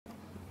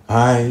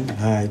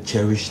Hi,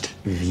 cherished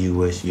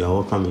viewers. You are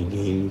welcome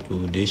again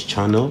to this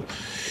channel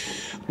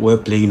where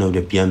playing of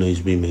the piano is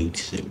being made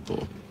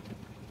simple.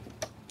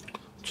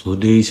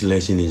 Today's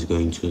lesson is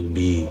going to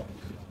be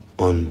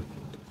on,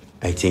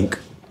 I think,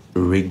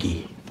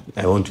 reggae.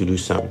 I want to do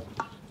some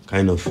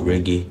kind of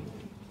reggae.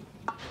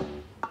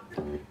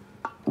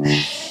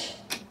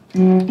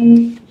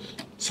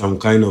 Some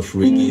kind of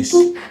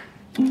reggae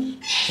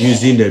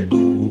using the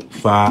do,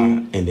 fa,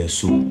 and the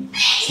so.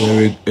 So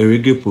a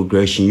reggae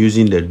progression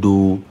using the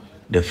do,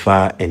 the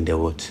fa, and the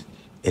what,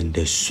 and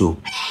the so.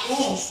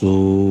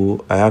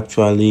 So I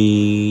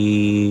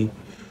actually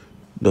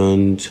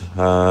don't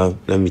have.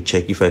 Let me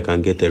check if I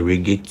can get a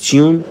reggae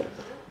tune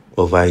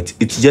of it.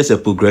 It's just a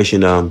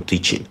progression that I'm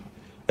teaching,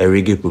 a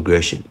reggae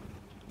progression,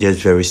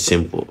 just very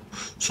simple,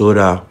 so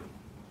that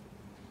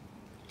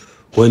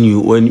when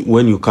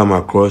you come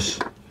across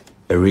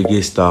a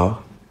reggae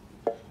style,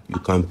 you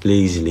can play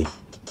easily.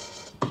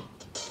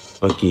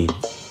 Okay,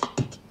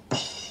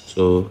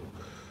 so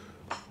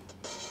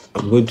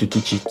I'm going to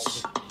teach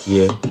it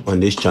here on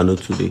this channel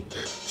today.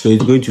 So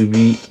it's going to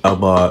be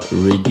about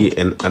reggae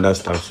and other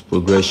styles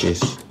progressions.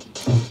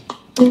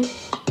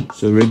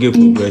 So reggae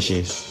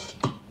progressions.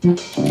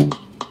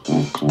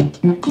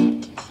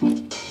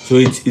 So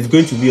it's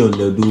going to be on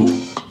the do,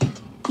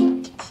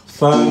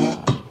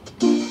 fa,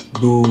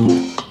 do,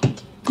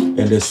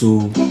 and the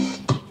so,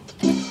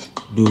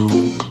 do,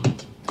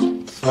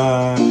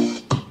 fa,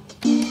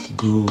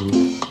 do,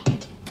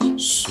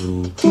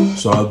 so.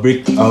 So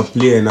I'll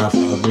play enough,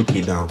 I'll break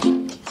it down.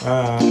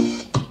 Fa,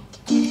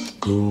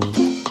 do,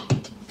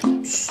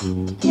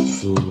 so.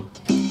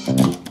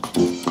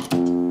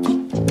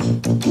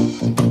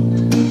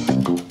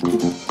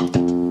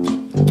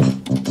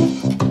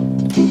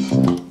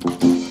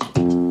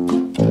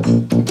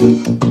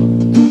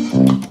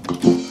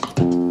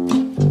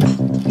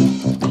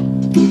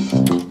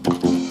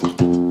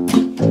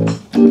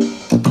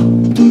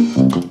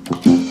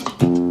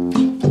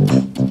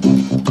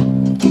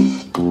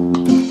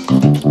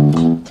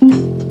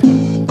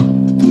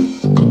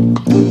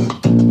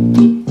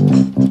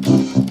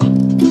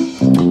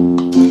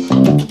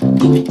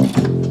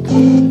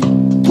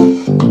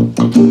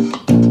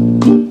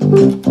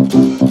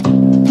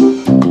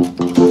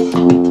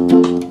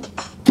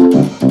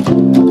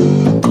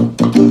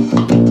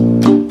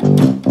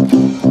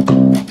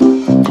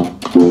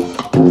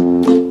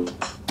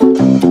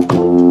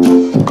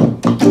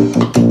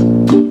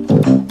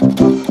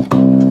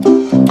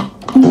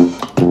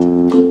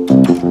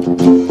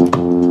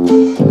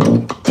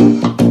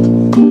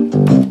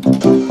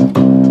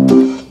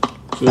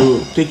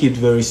 Take it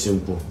very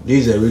simple.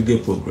 This is a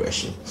reggae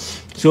progression.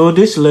 So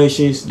these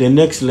lessons, the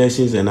next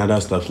lessons and other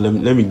stuff, let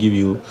me give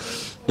you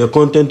the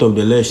content of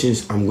the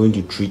lessons I'm going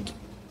to treat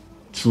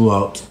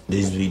throughout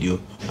this video.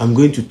 I'm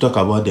going to talk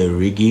about the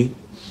reggae,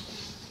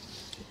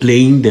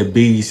 playing the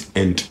bass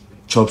and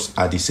chops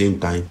at the same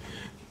time,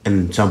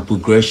 and some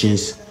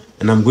progressions.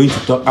 And I'm going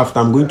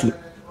to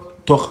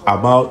talk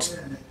about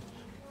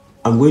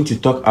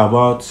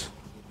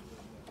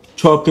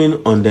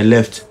chopping on the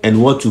left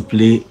and what to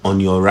play on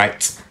your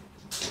right,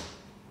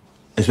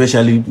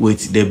 especially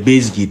with the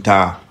bass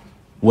guitar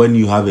when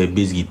you have a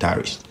bass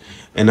guitarist.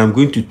 And I'm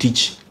going to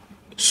teach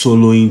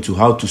soloing to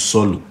how to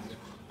solo.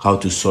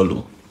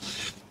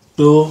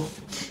 So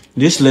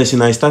this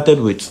lesson I started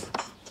with,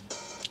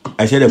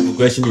 I said the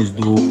progression is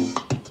do,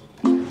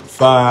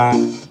 fa,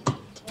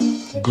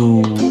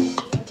 do,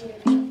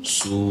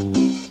 so.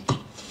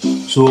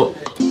 So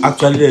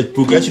actually the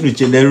progression will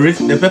change.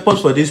 The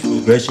purpose for this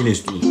progression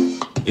is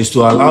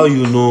to allow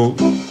you know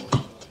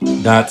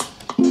that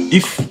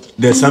if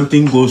there's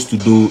something goes to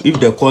do, if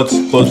the chords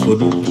calls for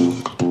do,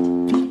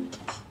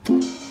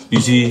 you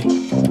see,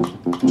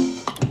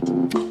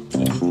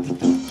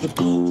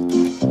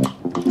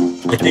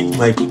 I think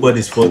my keyboard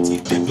is 40,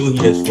 the do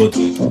here is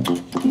 40.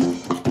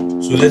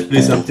 So let's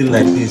play something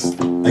like this.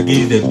 I give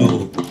you the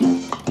do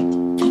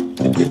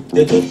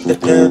to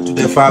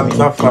the fa,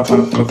 fa, fa, fa,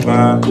 fa,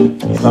 fa,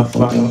 fa, fa,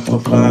 fa, fa,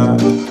 fa,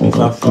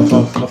 fa,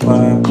 fa, fa,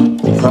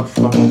 fa,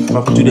 fa, fa,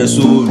 to the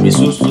so, re,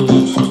 so, so,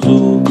 re, so,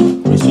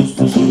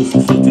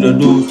 to the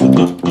do,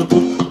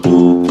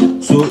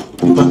 do. So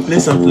you can play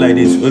something like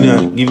this when you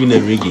are giving a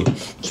reggae.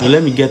 So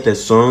let me get a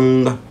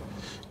song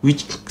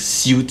which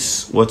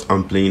suits what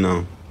I'm playing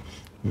now.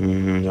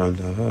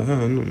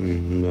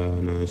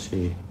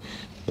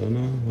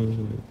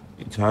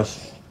 It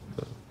has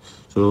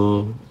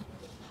so.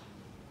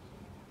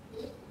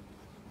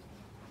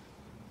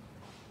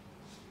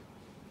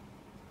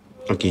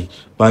 Okay,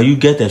 but you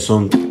get a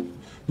song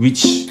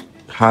which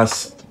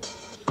has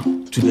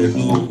to the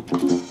do.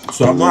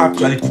 So I'm not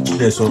actually teaching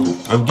the song,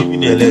 I'm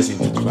giving you a lesson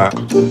to fa.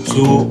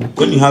 So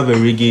when you have a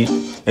reggae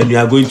and you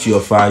are going to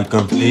your fa, you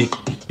can play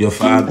your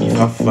fa, mi,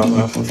 fa, fa,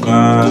 fa, fa,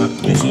 fa,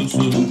 mi, so.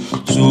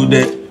 So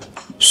the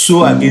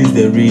so against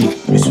the re,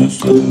 mi, so,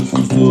 and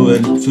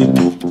so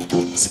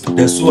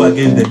the so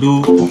against the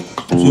do.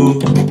 So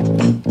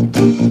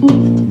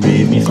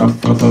re, mi, fa,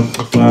 fa, fa,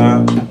 fa,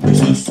 fa, mi,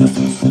 so, do,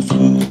 do,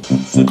 do,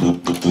 do, do,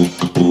 do,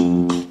 do, do,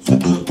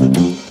 do, do,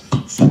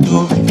 do, do,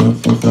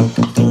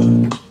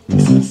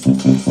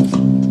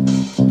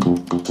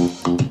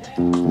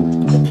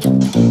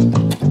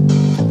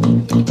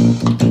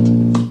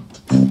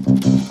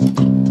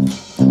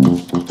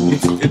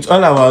 It's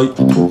all about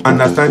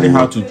understanding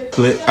how to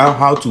play,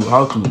 how to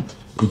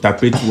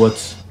interpret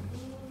what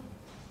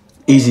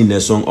is in the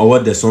song or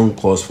what the song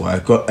calls for. I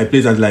play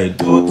that like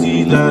do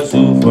ti la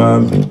so fa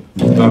mi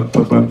pa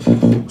pa pa.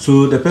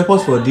 So the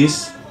purpose for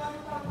this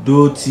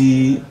do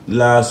ti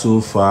la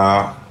so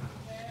fa,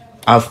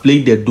 I've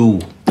played the do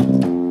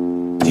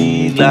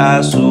ti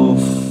la so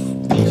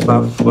mi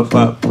fa fa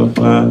fa fa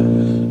fa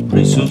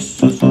re so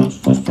so so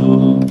so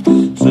so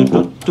so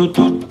do do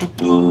do do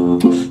do.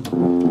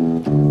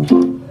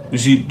 You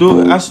see,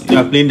 do as you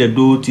are playing the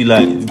do ti la,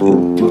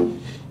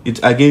 it's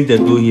against the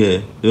do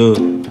here.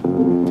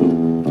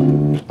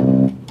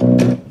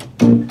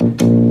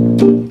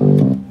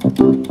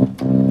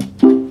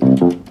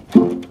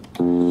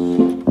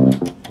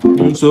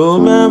 So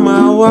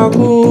mama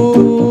wako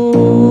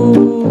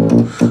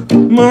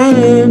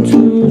man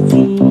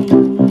tutu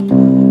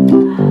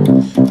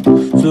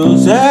so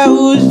say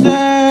who's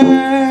that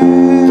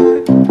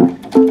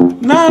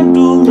not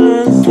do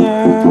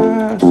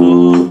masa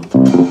so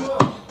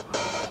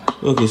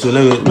okay, so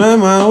let me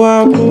mama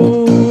wako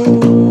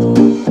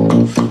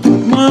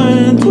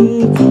man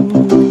tutu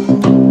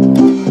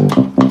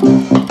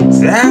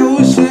say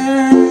who's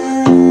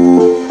that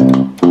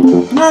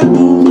not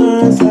do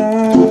masa.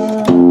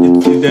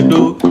 The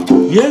do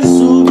yes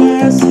so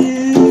basi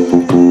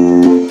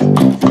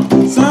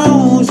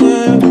sound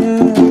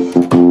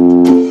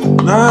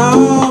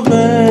now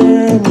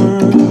bema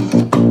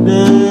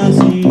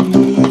nasi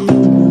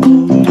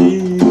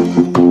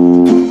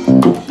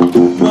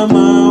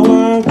mama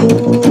wako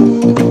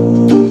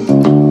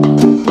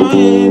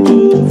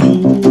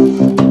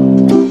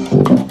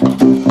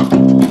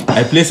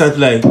I play something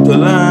like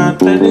Tola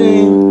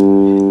today.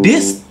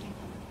 This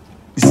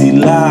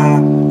zila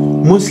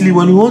mostly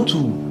when you want to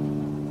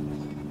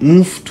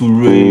move to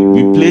re,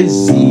 we play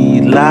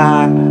Z,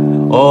 La,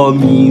 or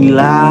Mi,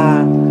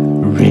 La,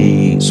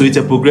 Re. So it's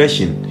a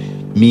progression.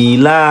 Mi,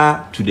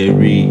 La to the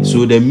Re.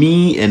 So the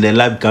Mi and the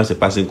La becomes a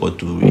passing chord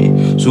to Re.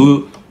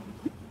 So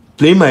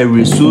play my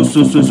Re, so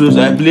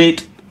I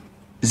played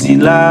Z,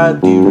 La,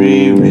 the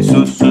Re,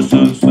 so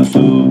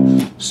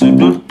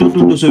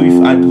do. So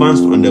we've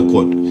advanced on the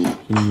chord.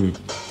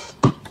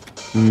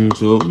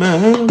 So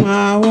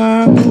mama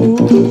wako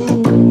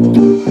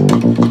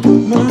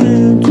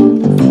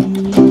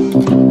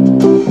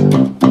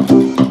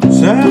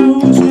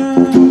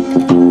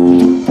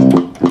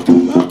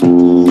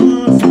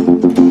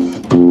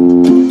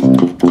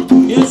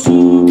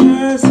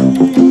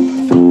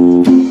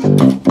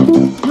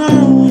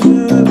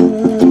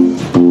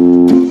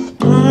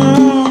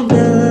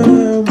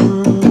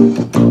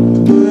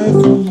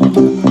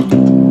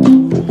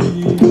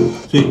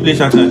so you play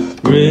something.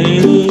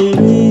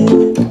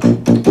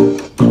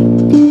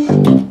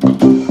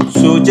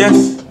 So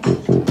just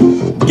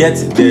get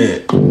the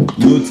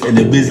notes and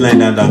the bass line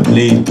that I'm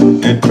playing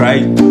and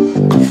try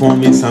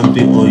forming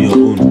something on your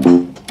own.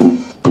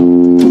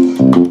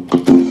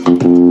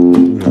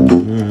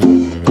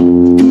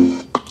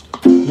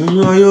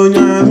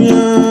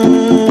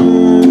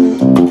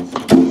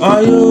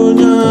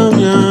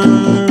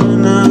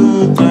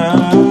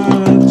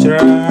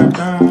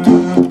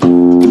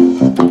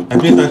 I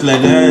play something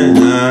like that.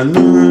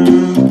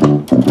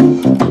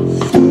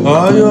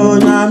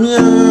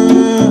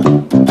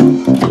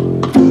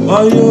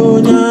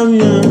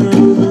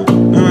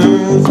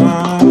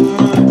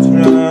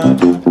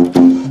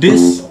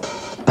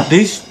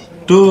 This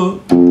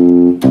do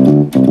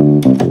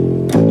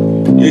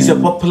is a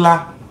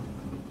popular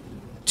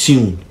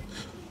tune,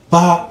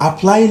 but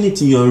applying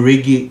it in your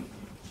reggae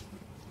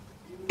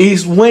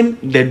is when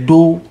the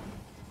do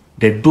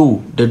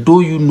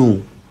you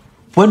know,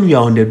 when we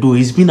are on the do,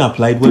 it's been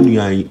applied when we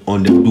are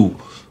on the do.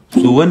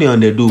 So when you're on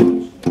the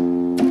do,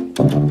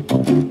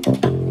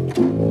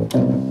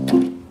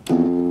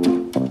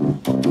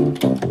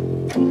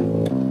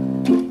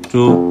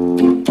 so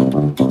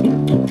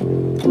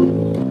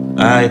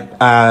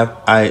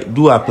I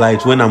do apply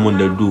it when I'm on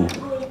the do.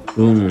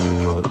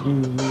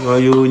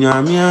 Oyo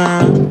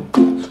nyamia,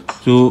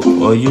 so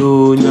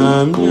oyo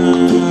nyamia,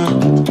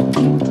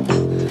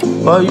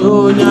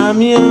 oyo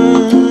nyamia,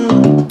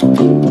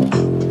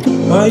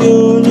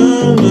 oyo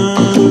nyamia,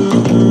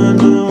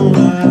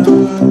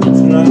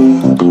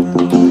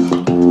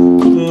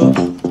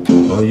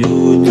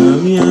 oyo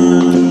nyamia,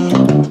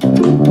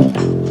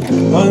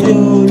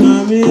 oyo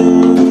nyamia,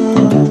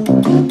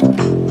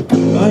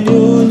 oyo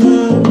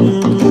nyamia.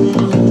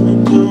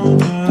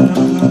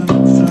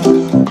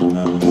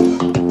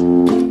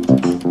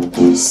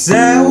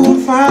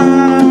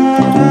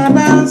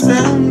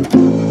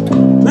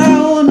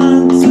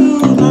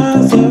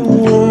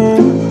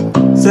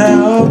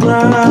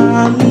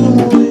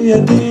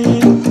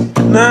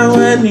 Now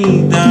I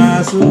need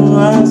that so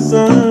I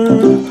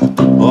son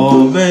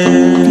oh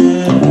baby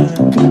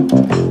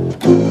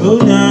oh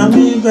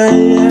nyami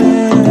baye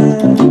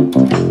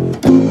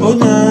oh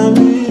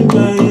nyami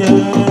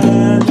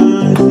baye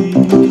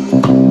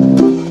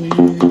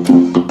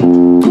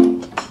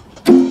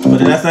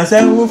I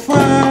said, oh,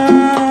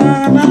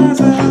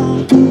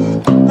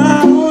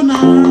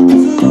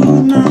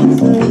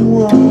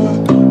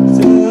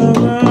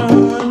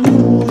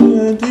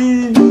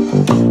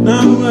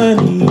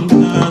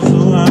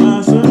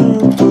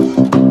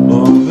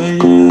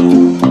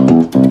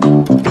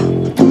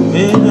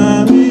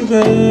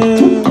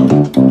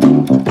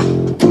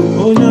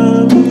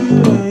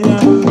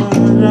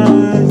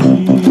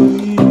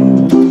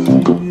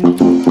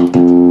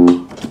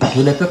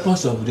 so the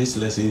purpose of this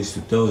lesson is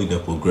to tell you the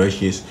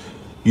progressions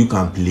you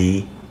can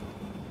play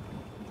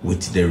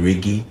with the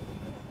reggae,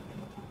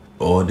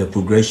 or the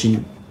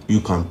progression you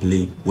can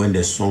play when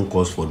the song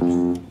calls for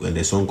do, when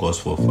the song calls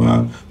for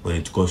fa, when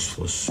it calls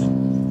for su.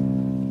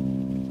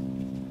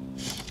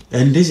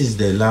 And this is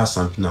the last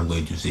something I'm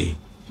going to say.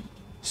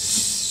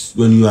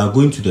 When you are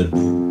going to the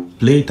do,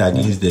 play it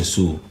against the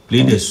so.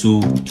 Play the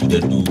so to the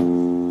do.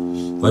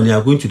 When you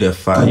are going to the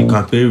fa, you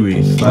can play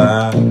re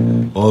fa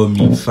or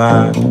mi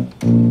fa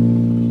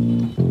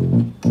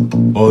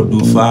or do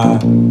fa.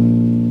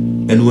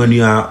 And when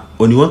you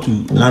want to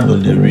land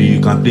on the re,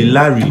 you can play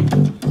la re.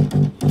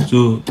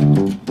 So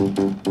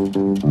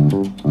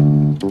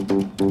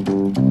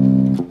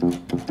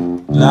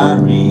la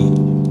re.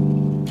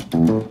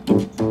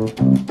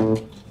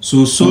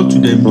 So to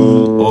the mi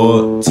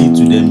or ti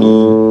to the mi.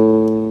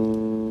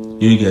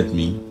 You get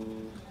me?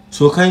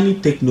 So kindly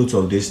take note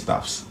of these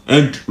stuffs.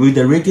 And with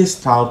the reggae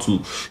style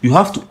too, you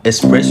have to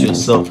express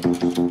yourself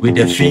with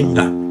the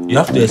finger. You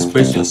have to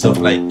express yourself,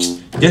 like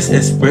just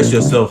express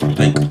yourself,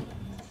 like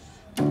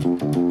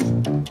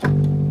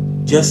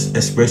just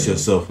express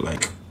yourself,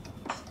 like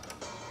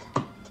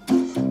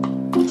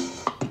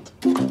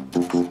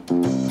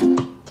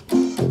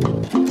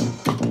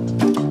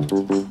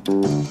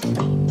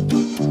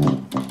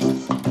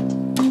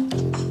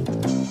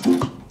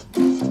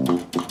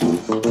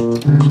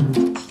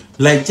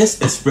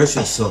just express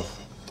yourself.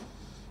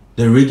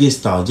 The reggae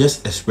style,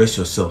 just express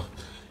yourself.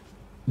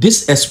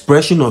 This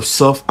expression of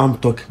self I'm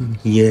talking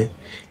here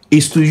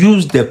is to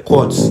use the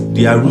chords,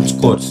 their root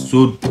chords.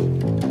 So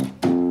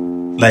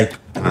like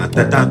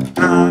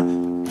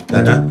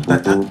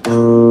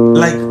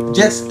like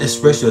just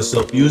express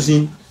yourself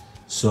using,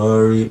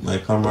 sorry, my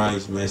camera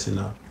is messing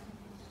up.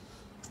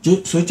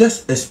 So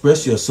just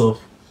express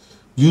yourself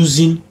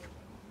using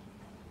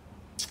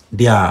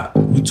their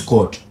root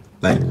chord,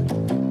 like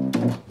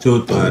so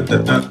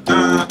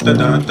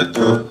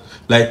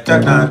like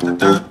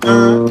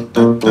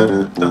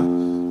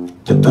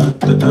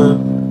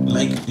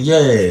like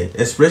yeah,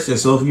 express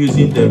yourself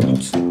using the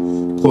root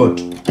chord,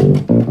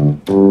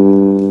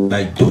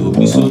 like do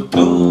mi so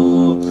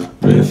do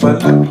re fa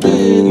la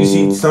re. You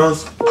see, it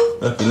sounds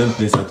okay. Let me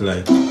play something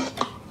like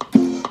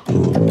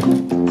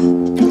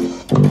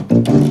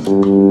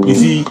you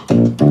see.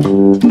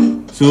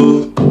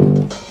 So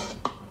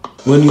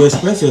when you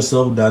express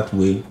yourself that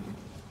way,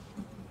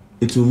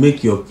 it will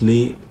make your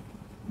play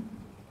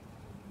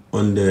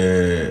on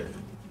the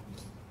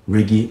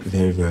reggae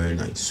very, very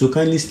nice. So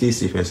kindly stay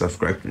safe and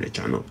subscribe to the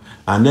channel.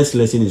 Our next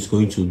lesson is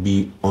going to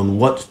be on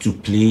what to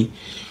play,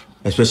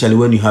 especially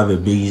when you have a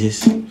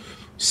basis,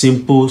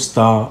 simple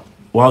style,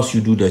 whilst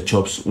you do the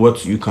chops,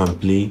 what you can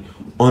play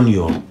on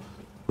your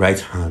right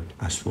hand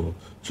as well.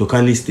 So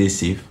kindly stay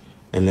safe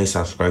and let's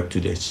subscribe to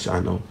this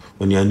channel.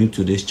 When you are new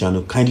to this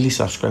channel, kindly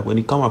subscribe. When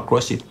you come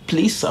across it,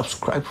 please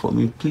subscribe for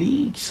me.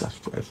 Please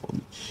subscribe for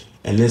me.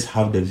 And let's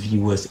have the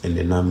viewers and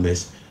the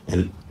numbers,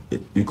 and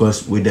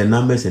because with the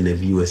numbers and the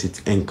viewers, it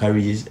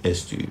encourages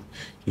us to,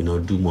 you know,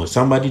 do more.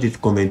 Somebody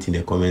did comment in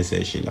the comment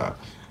section that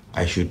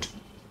I should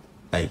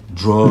like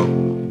draw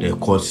the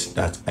chords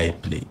that I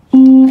play.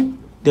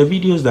 The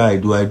videos that I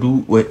do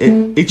where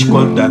each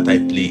chord that I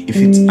play, if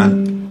it's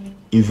an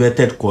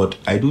inverted chord,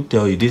 I do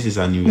tell you this is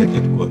an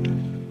inverted chord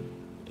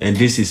and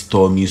this is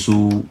Tommy,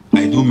 so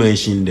I do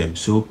mention them.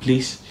 So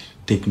please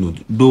take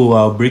note. Though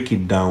I'll break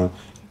it down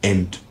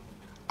and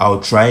I'll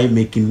try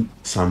making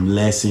some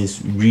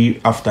lessons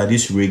after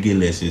this reggae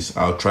lessons.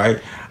 I'll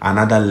try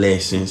another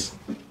lessons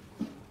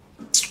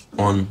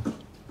on,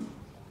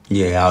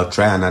 yeah, I'll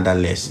try another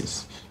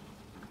lessons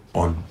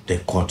on the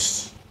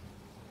chords,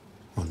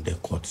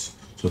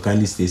 So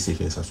kindly stay safe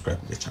and subscribe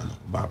to the channel.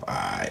 Bye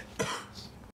bye.